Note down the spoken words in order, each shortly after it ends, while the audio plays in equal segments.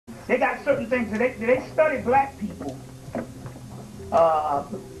They got certain things. They study black people.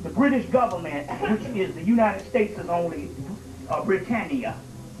 The British government, which is the United States, is only Britannia.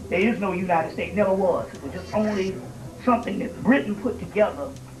 There is no United States, never was. It was just only something that Britain put together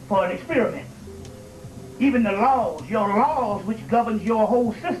for an experiment. Even the laws, your laws, which governs your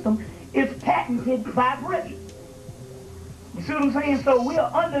whole system, is patented by Britain. You see what I'm saying? So we're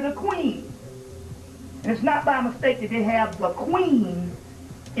under the Queen. And it's not by mistake that they have the Queen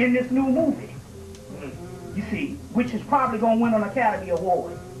in this new movie. You see, which is probably going to win an Academy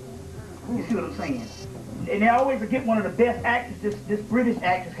Award. You see what I'm saying? And they always get one of the best actresses, this British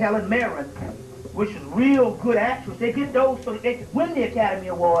actress, Helen Mirren, which is real good actress. They get those so that they can win the Academy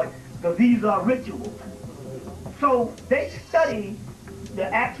Award because these are rituals. So they study the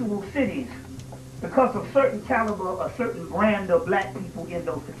actual cities because of certain caliber, a certain brand of black people in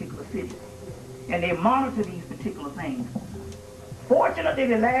those particular cities. And they monitor these particular things. Fortunately,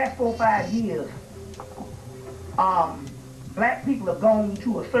 the last 4 or 5 years, black people have gone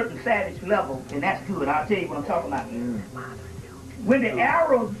to a certain savage level, and that's good. I'll tell you what I'm talking about. When the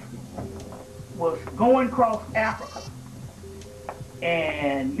Arabs was going across Africa,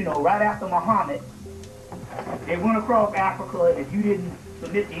 and, you know, right after Muhammad, they went across Africa, and if you didn't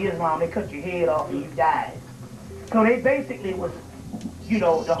submit to Islam, they cut your head off and you died. So they basically was, you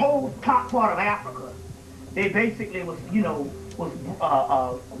know, the whole top part of Africa, they basically was, you know, was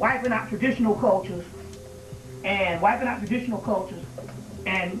wiping out traditional cultures and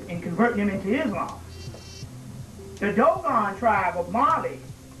converting them into Islam. The Dogon tribe of Mali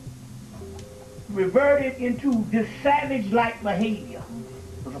reverted into this savage-like behavior.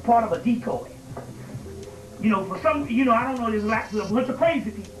 It was a part of a decoy. You know, for some, you know, I don't know, there's like a bunch of crazy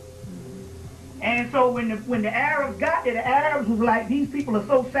people. And so when the Arabs got there, the Arabs was like, these people are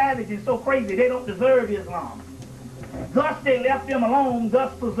so savage and so crazy, they don't deserve Islam. Thus they left them alone,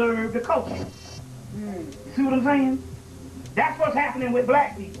 thus preserved the culture. You see what I'm saying? That's what's happening with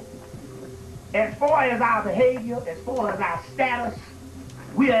black people. As far as our behavior, as far as our status,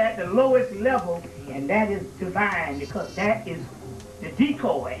 we are at the lowest level, and that is divine, because that is the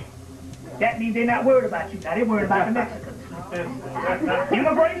decoy. That means they're not worried about you now, they're worried about the Mexicans.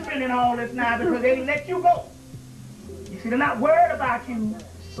 Immigration and all this now, because they let you go. You see, they're not worried about you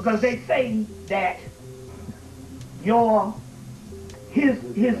because they say that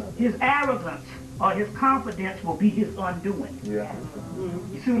his arrogance or his confidence will be his undoing. Yeah.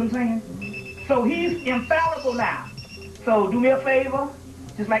 You see what I'm saying? So he's infallible now. So do me a favor,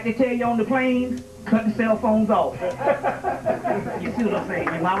 just like they tell you on the planes, cut the cell phones off. You see what I'm saying?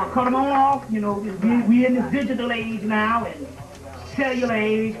 You might cut them on off. You know, we in this digital age now and cellular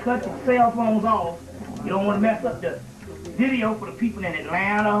age. Cut the cell phones off. You don't want to mess up the video for the people in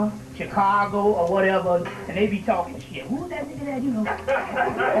Atlanta, Chicago, or whatever, and they be talking shit. Who's that nigga that, you know?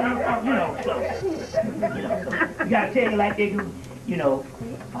 So you gotta tell you like they do,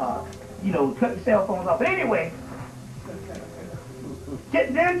 cut the cell phones off. But anyway,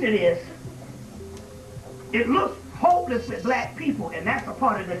 getting into this, it looks hopeless with black people, and that's a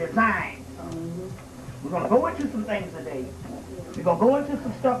part of the design. We're gonna go into some things today. We're gonna go into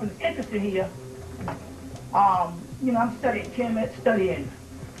some stuff that's interesting here. I'm studying Hemmitt, I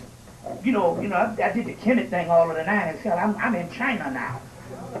did the Hemmitt thing all of the 90s. Hell, I'm in China now.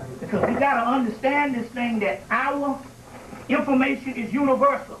 Because we gotta understand this thing that our information is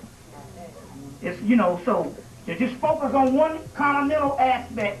universal. It's, so to just focus on one continental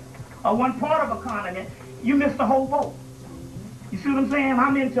aspect or one part of a continent, you miss the whole boat. You see what I'm saying?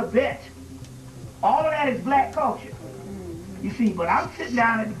 I'm in Tibet. All of that is black culture. You see, but I'm sitting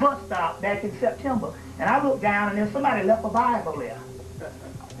down at the bus stop back in September, and I look down and then somebody left a Bible there.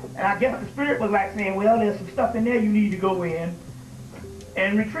 And I guess the Spirit was like saying, well, there's some stuff in there you need to go in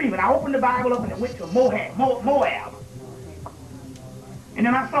and retrieve. And I opened the Bible up and it went to Moab. And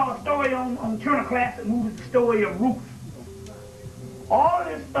then I saw a story on Turner Classic Movies, the story of Ruth. All of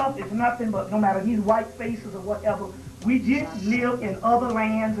this stuff is nothing but, no matter these white faces or whatever, we just live in other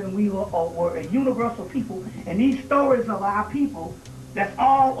lands and we were a universal people. And these stories of our people, that's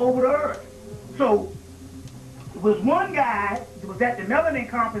all over the earth. So, there was one guy that was at the Melanin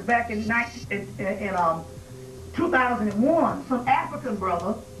Conference back in 2001. Some African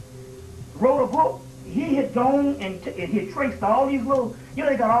brother wrote a book. He had gone and he had traced all these little,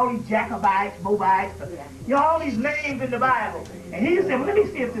 they got all these Jacobites, Moabites, all these names in the Bible. And he said, well, let me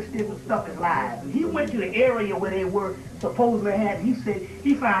see if this stuff is live. And he went to the area where they were supposedly had. He said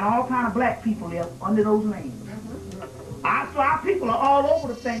he found all kind of black people there under those names. So our people are all over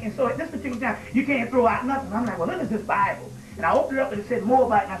the thing, and so at this particular time, you can't throw out nothing. I'm like, well, look at this Bible. And I opened it up and it said more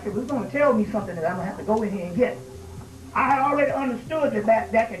about it, and I said, well, it's going to tell me something that I'm going to have to go in here and get. I had already understood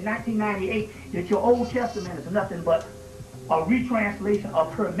that back in 1998 that your Old Testament is nothing but a retranslation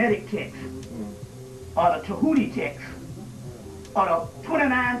of Hermetic text, or the Tahuti text, or the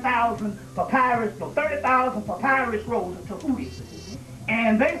 29,000 papyrus, no, 30,000 papyrus rolls of Tahuti.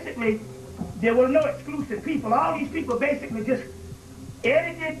 And basically, there were no exclusive people. All these people basically just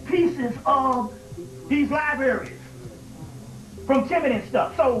edited pieces of these libraries from Hemmitt and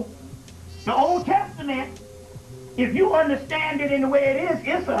stuff. So the Old Testament, if you understand it in the way it is,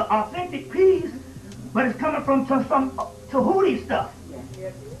 it's an authentic piece, but it's coming from some Tahuti stuff.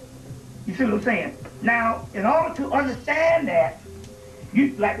 You see what I'm saying? Now, in order to understand that,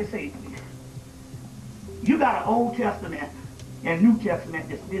 you, like they say, you got an Old Testament and New Testament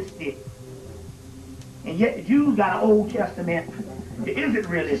that's this thick. And yet the Jews got an Old Testament that isn't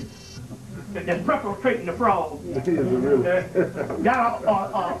really, that's perpetrating the fraud. Got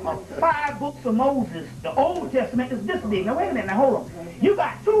 5 books of Moses. The Old Testament is this big. Now wait a minute, now hold on. You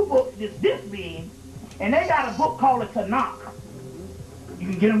got 2 books that's this big, and they got a book called the Tanakh. You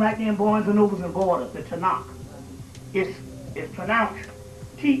can get them right there in Barnes and Nobles and Borders, the Tanakh. It's pronounced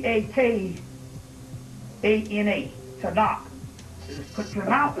T-A-K-A-N-A, Tanakh. It's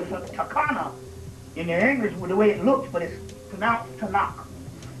pronounced as Takana in the English with the way it looks, but it's pronounced Tanakh.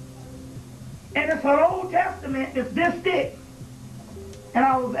 And it's an Old Testament that's this thick. And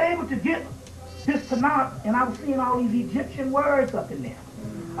I was able to get this Tanakh, and I was seeing all these Egyptian words up in there.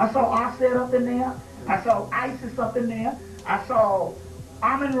 I saw Aset up in there. I saw Isis up in there. I saw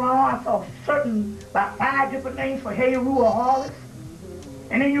Amun-Ra. I saw about 5 different names for Heru or Horus.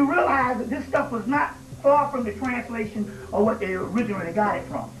 And then you realize that this stuff was not far from the translation of what they originally got it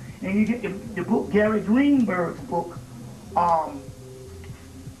from. And you get the book, Gary Greenberg's book,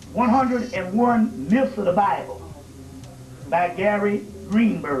 101 Myths of the Bible, by Gary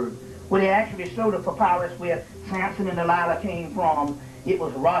Greenberg, where they actually show the papyrus where Samson and Delilah came from. It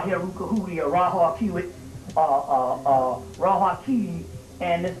was Ra-Heru-Kahudi or Ra-Ha-Kiwit, Ra-Ha-Ki,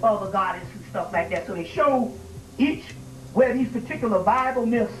 and this other goddess and stuff like that. So they show each where these particular Bible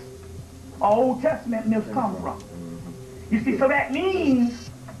myths or Old Testament myths come from. You see, so that means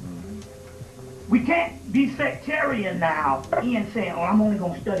we can't be sectarian now in saying, oh, I'm only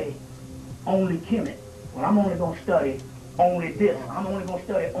going to study only Hemmitt, or I'm only going to study only this, I'm only going to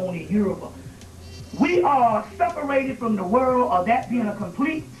study only Yoruba. We are separated from the world of that being a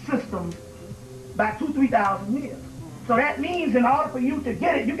complete system by 2,000–3,000 years. So that means in order for you to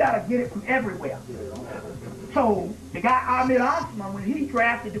get it, you got to get it from everywhere. So the guy Hemmitt, when he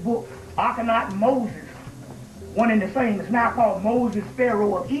drafted the book Akhenaten and Moses, one and the same, it's now called Moses,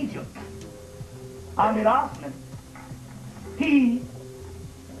 Pharaoh of Egypt. Hemmitt,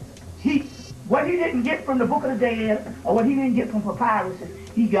 what he didn't get from the Book of the Dead, or what he didn't get from papyruses,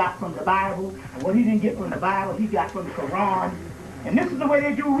 he got from the Bible, and what he didn't get from the Bible, he got from the Quran. And this is the way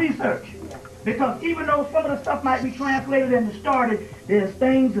they do research. Because even though some of the stuff might be translated and distorted, there's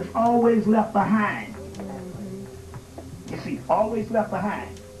things that's always left behind. You see, always left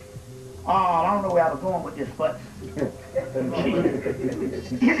behind. I don't know where I was going with this, but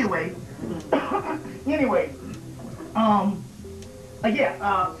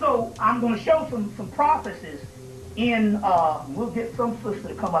so I'm going to show some prophecies in, we'll get some sister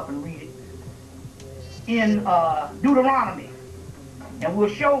to come up and read it, in Deuteronomy. And we'll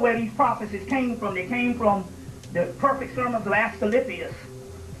show where these prophecies came from. They came from the perfect sermons of Asclepius.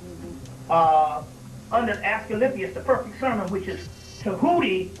 Under Asclepius, the perfect sermon, which is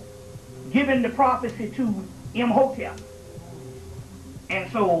Tahuti giving the prophecy to Imhotep.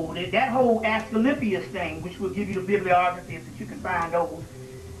 And so that whole Asclepius thing, which will give you the bibliographies that you can find those,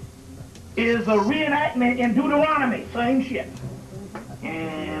 is a reenactment in Deuteronomy, same shit.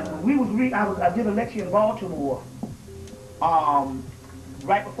 And we was I did a lecture in Baltimore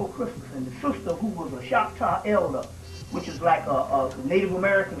right before Christmas, and the sister who was a Choctaw elder, which is like a Native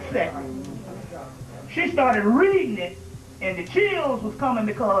American sect, she started reading it, and the chills was coming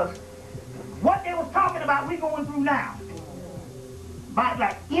because what they was talking about we going through now. By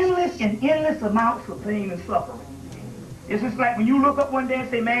like endless and endless amounts of pain and suffering. It's just like when you look up one day and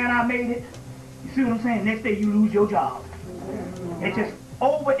say, man, I made it. You see what I'm saying? Next day you lose your job. It's just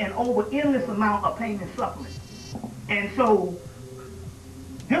over and over endless amount of pain and suffering. And so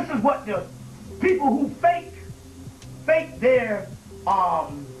this is what the people who fake their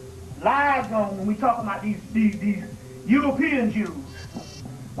lives on when we talk about these European Jews.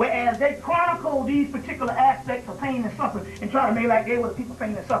 Whereas they chronicle these particular aspects of pain and suffering and try to make like they were the people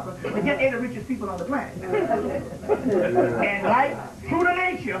pain and suffering, but yet they're the richest people on the planet. And like true to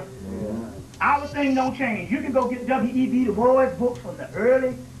nature, our thing don't change. You can go get W.E.B. Du Bois books from the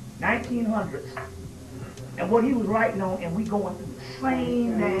early 1900s. and what he was writing on, and we going through the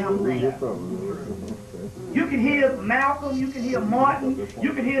same damn thing. You can hear Malcolm, you can hear Martin,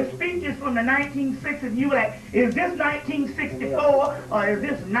 you can hear speeches from the 1960s. You like, is this 1964 or is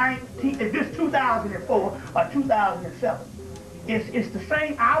this 2004 or 2007? It's the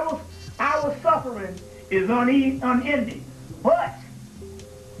same. Our suffering is unending. But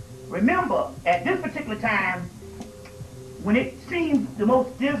remember, at this particular time, when it seems the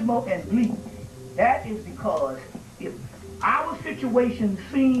most dismal and bleak, that is because if our situation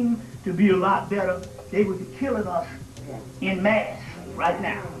seemed to be a lot better, they would be killing us in mass right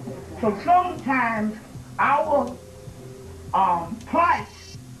now. So sometimes our plight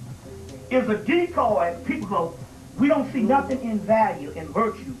is a decoy. People go, we don't see nothing in value and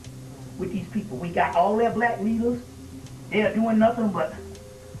virtue with these people. We got all their black leaders. They are doing nothing but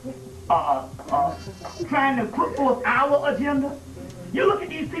trying to put forth our agenda. You look at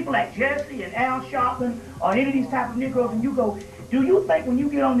these people like Jesse and Al Sharpton or any of these type of Negroes and you go, do you think when you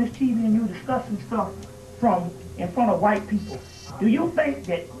get on this TV and you're discussing stuff from in front of white people, do you think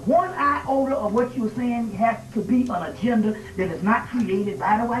that one iota of what you're saying has to be an agenda that is not created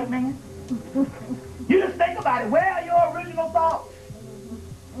by the white man? You just think about it. Where are your original thoughts?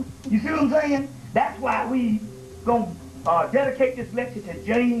 You see what I'm saying? That's why we gonna dedicate this lecture to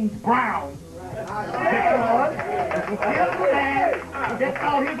James Brown. Because here's a man that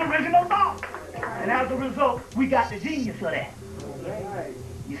called his original thoughts. And as a result, we got the genius of that.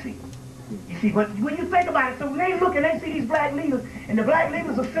 You see, but when you think about it, so when they look and they see these black leaders, and the black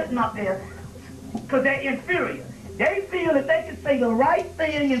leaders are sitting up there because they're inferior. They feel that they can say the right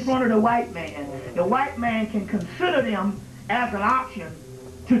thing in front of the white man can consider them as an option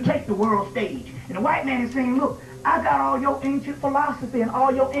to take the world stage. And the white man is saying, look, I got all your ancient philosophy and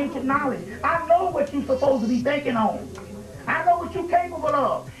all your ancient knowledge. I know what you're supposed to be thinking on. I know what you're capable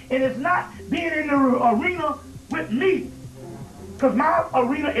of. And it's not being in the arena with me, because my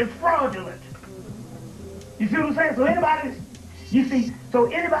arena is fraudulent. You see what I'm saying? So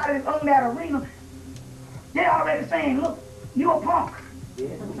anybody that's on that arena, they're already saying, look, you're a punk.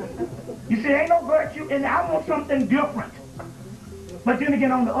 You see, ain't no virtue, and I want something different. But then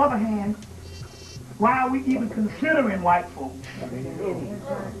again, on the other hand, why are we even considering white folks?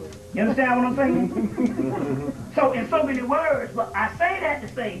 You understand what I'm saying? So in so many words, but I say that to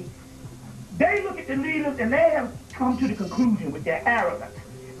say, they look at the leaders and they have come to the conclusion with their arrogance.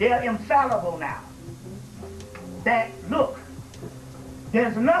 They're infallible now. That, look,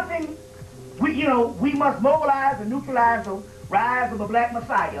 there's nothing, we must mobilize and neutralize the rise of a black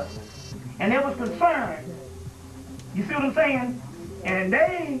messiah. And they was concerned, you see what I'm saying? And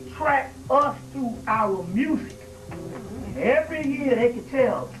they track us through our music. Every year they can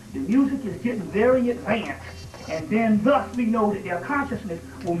tell the music is getting very advanced. And then thus we know that their consciousness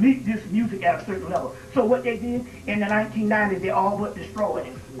will meet this music at a certain level. So what they did in the 1990s, they all but destroyed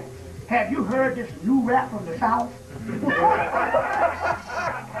it. Have you heard this new rap from the South?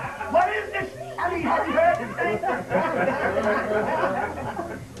 What is this? I mean, have you heard this thing?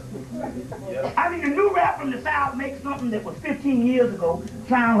 I mean, the new rap from the South makes something that was 15 years ago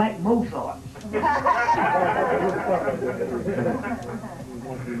sound like Mozart.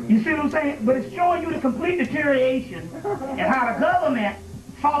 You see what I'm saying? But it's showing you the complete deterioration and how the government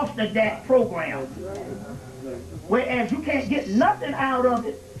fostered that program. Whereas you can't get nothing out of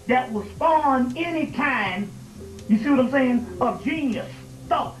it that will spawn any kind, you see what I'm saying, of genius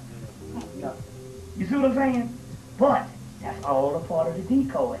thought. You see what I'm saying? But that's all a part of the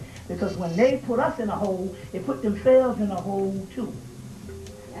decoy. Because when they put us in a hole, they put themselves in a hole too.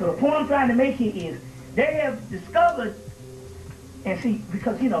 So the point I'm trying to make here is, they have discovered, and see,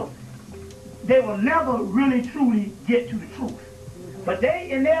 because, they will never really truly get to the truth. But they,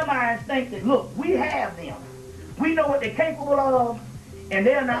 in their minds, think that, look, we have them. We know what they're capable of, and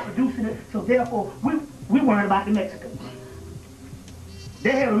they're not producing it, so therefore, we worry about the Mexicans.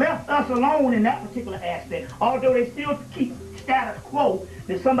 They have left us alone in that particular aspect, although they still keep status quo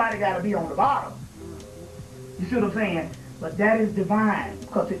that somebody got to be on the bottom. You see what I'm saying? But that is divine,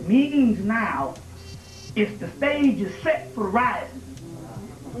 because it means now it's the stage is set for rising.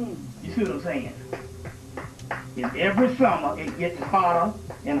 You see what I'm saying? And every summer it gets hotter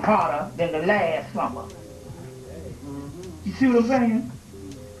and hotter than the last summer. You see what I'm saying?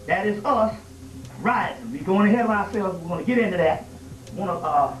 That is us rising. We're going ahead of ourselves. We're going to get into that.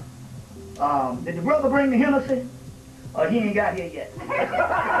 Did the brother bring the Hemmitt? Or he ain't got here yet? You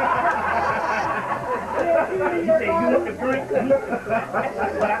say you want to drink?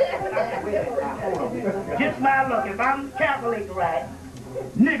 Just my luck. If I'm calculating right,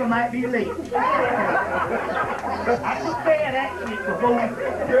 nigga might be late. I prepare that shit for both.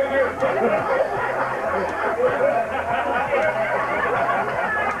 You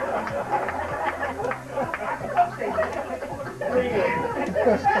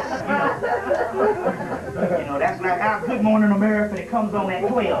know, that's like our Good Morning America that comes on at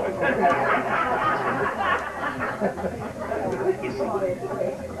 12.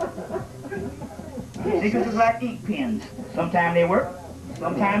 Niggas is like ink pens. Sometimes they work,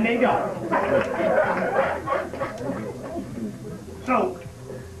 sometimes they don't. So,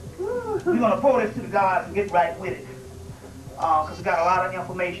 we're going to pour this to the gods and get right with it. Because we got a lot of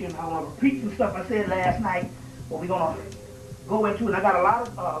information. I want to repeat some stuff I said last night, but we're going to go into it. I got a lot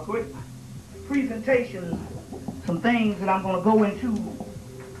of great presentations, some things that I'm going to go into.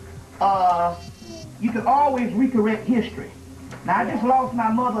 You can always recorrect history. Now, I just lost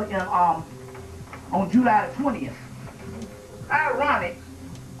my mother in, on July the 20th. Ironic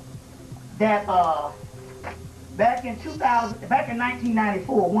that back in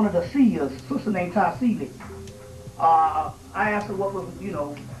 1994, one of the seers, sister named Tarsili, I asked her what was, you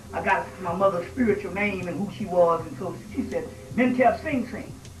know, I got my mother's spiritual name and who she was, and so she said, Mentep Sing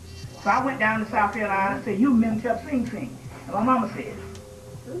Sing. So I went down to South Carolina and said, you Mentep Sing Sing. And my mama said,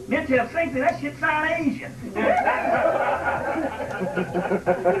 Mentep Sing Sing, that shit sound Asian.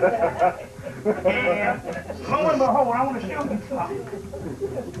 And lo and behold, I want to show you something.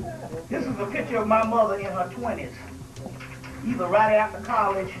 This is a picture of my mother in her 20s, either right after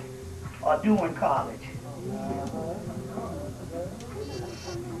college or during college.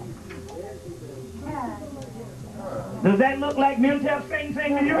 Does that look like Mentep Sing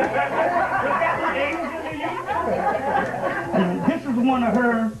Sing to you? Does that look Asian to you? This is one of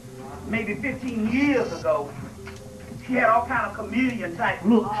her, maybe 15 years ago. She had all kind of chameleon type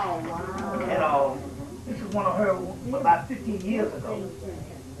looks. Oh, wow. And this is one of her about 15 years ago.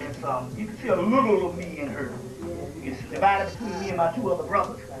 It's, you can see a little of me in her. It's divided between me and my two other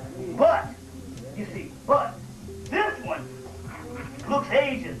brothers. But, you see, this one looks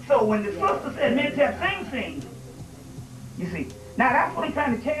Asian. So when the sister said Mentep Sing Sing, you see, now that's what I'm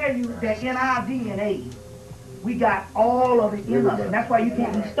trying to tell you, that in our DNA, we got all of it in us, and that's why you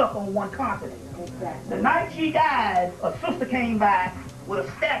can't be stuck on one continent. The night she died, a sister came by with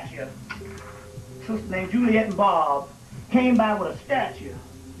a statue. A sister named Juliet and Bob came by with a statue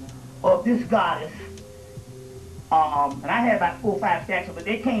of this goddess. And I had about 4 or 5 statues, but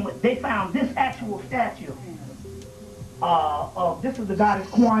they found this actual statue of, this is the goddess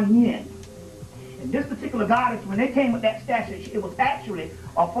Kuan Yin. And this particular goddess, when they came with that statue, it was actually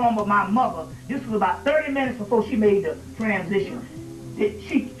a form of my mother. This was about 30 minutes before she made the transition.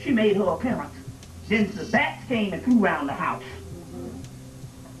 She made her appearance. Then the bats came and flew around the house.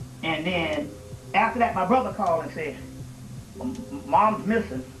 And then, after that, my brother called and said, Mom's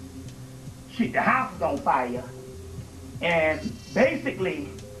missing. The house is on fire. And basically,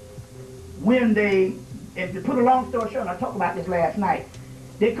 when and to put a long story short, and I talked about this last night,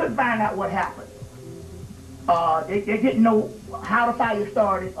 they couldn't find out what happened. They didn't know how the fire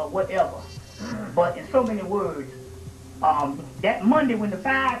started or whatever. But in so many words, that Monday when the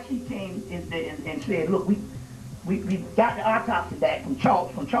fire chief came and said, look, we got the autopsy back from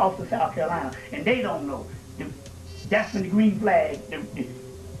Charleston, South Carolina, and they don't know. That's when the green flag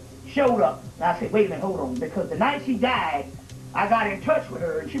showed up. And I said, wait a minute, hold on, because the night she died, I got in touch with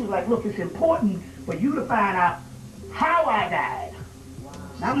her, and she was like, look, it's important for you to find out how I died.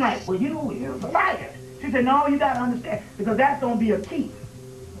 And I'm like, well, you know, it was a fire. She said, no, you got to understand, because that's going to be a key.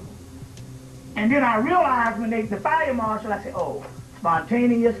 And then I realized when the fire marshal, I said, oh,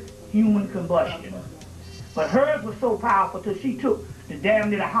 spontaneous human combustion. But hers was so powerful till she took the damn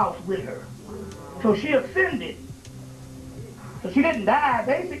near the house with her. So she ascended. So she didn't die.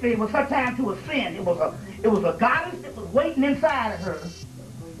 Basically, it was her time to ascend. It was a goddess that was waiting inside of her,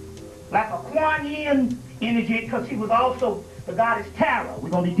 like a Kuan Yin energy, because she was also the goddess Tara. We're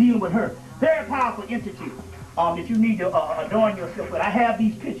going to be dealing with her. Very powerful entity that you need to adorn yourself with. I have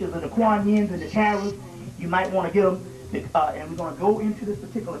these pictures of the Kuan Yins and the Taras. You might want to get them, and we're going to go into this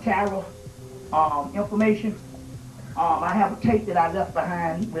particular Tara information. I have a tape that I left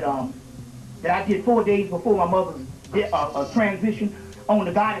behind with that I did 4 days before my mother's transition on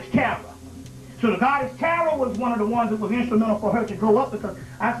the goddess Tara. So the goddess Tara was one of the ones that was instrumental for her to grow up, because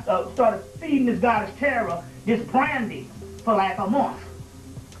I started feeding this goddess Tara this brandy for like a month.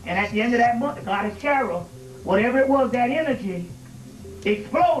 And at the end of that month, the goddess Tara, whatever it was, that energy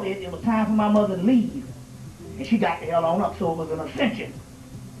exploded. It was time for my mother to leave. And she got the hell on up, so it was an ascension.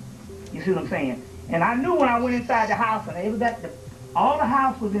 You see what I'm saying? And I knew when I went inside the house, and all the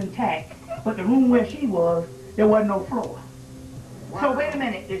house was intact, but the room where she was, there wasn't no floor. Wow. So wait a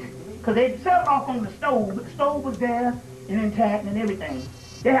minute, because they set it off on the stove, but the stove was there and intact and everything.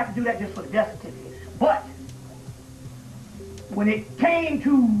 They have to do that just for the death certificate. But when it came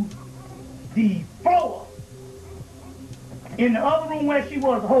to the floor, in the other room where she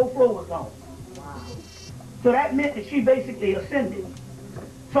was, the whole floor was gone. So that meant that she basically ascended.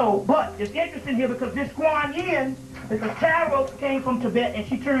 So, but it's interesting here because this Kuan Yin, because Tara came from Tibet and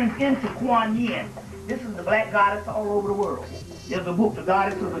she turns into Kuan Yin. This is the black goddess all over the world. There's a book, The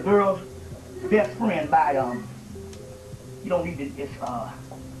Goddess of the Girl's Best Friend by, you don't need it, it's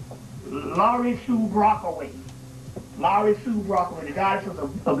Laurie Sue Brockaway. Laurie Sue Brockaway, The Goddess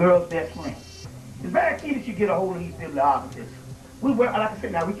of the Girl's Best Friend. It's very key that you get a hold of these bibliographies. Like I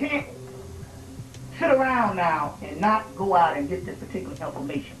said, now we can't sit around now and not go out and get this particular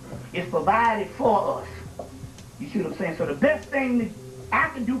information. It's provided for us. You see what I'm saying? So the best thing that I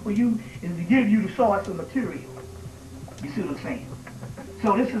can do for you is to give you the source of material. You see what I'm saying?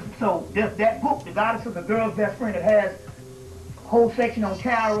 So that book, The Goddess of the Girl's Best Friend, it has a whole section on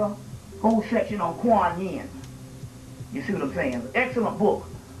Tara, whole section on Kuan Yin. You see what I'm saying? Excellent book.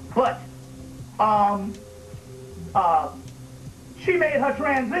 But she made her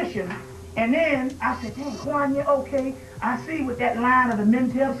transition, and then I said, dang, Kuan Yin, okay, I see what that line of the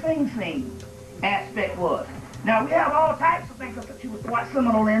Mentel Sing Sing aspect was. Now, we have all types of things, because she was quite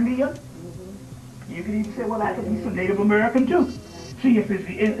Seminole Indian. You could even say, well, I could be some Native American, too. See,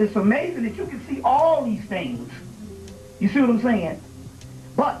 it's amazing that you can see all these things. You see what I'm saying?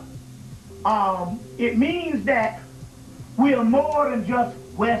 But it means that we are more than just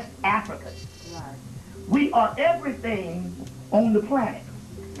West Africans. Right. We are everything on the planet,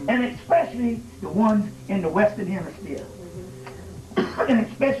 and especially the ones in the Western Hemisphere, and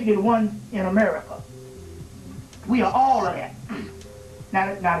especially the ones in America. We are all of that.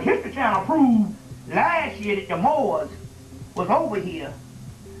 Now the History Channel proved last year that the Moors was over here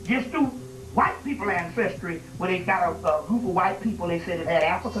just through white people ancestry, where they got a group of white people, they said it had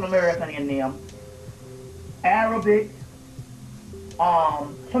African American in them, Arabic,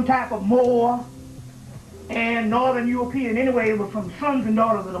 some type of Moor, and Northern European. Anyway, it was from sons and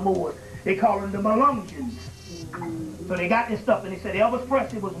daughters of the Moors. They call them the Melungeons. So they got this stuff, and they said Elvis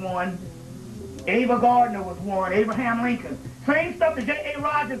Presley was one, Ava Gardner was one, Abraham Lincoln. Same stuff that J.A.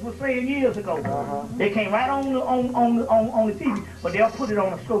 Rogers was saying years ago. They came right on the TV, but they'll put it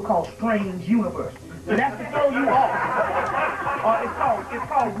on a show called Strange Universe. So that's to throw you off. It's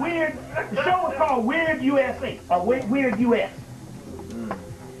called Weird. The show is called Weird USA, or Weird US.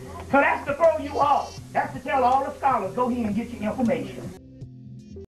 So that's to throw you off. That's to tell all the scholars, go here and get your information.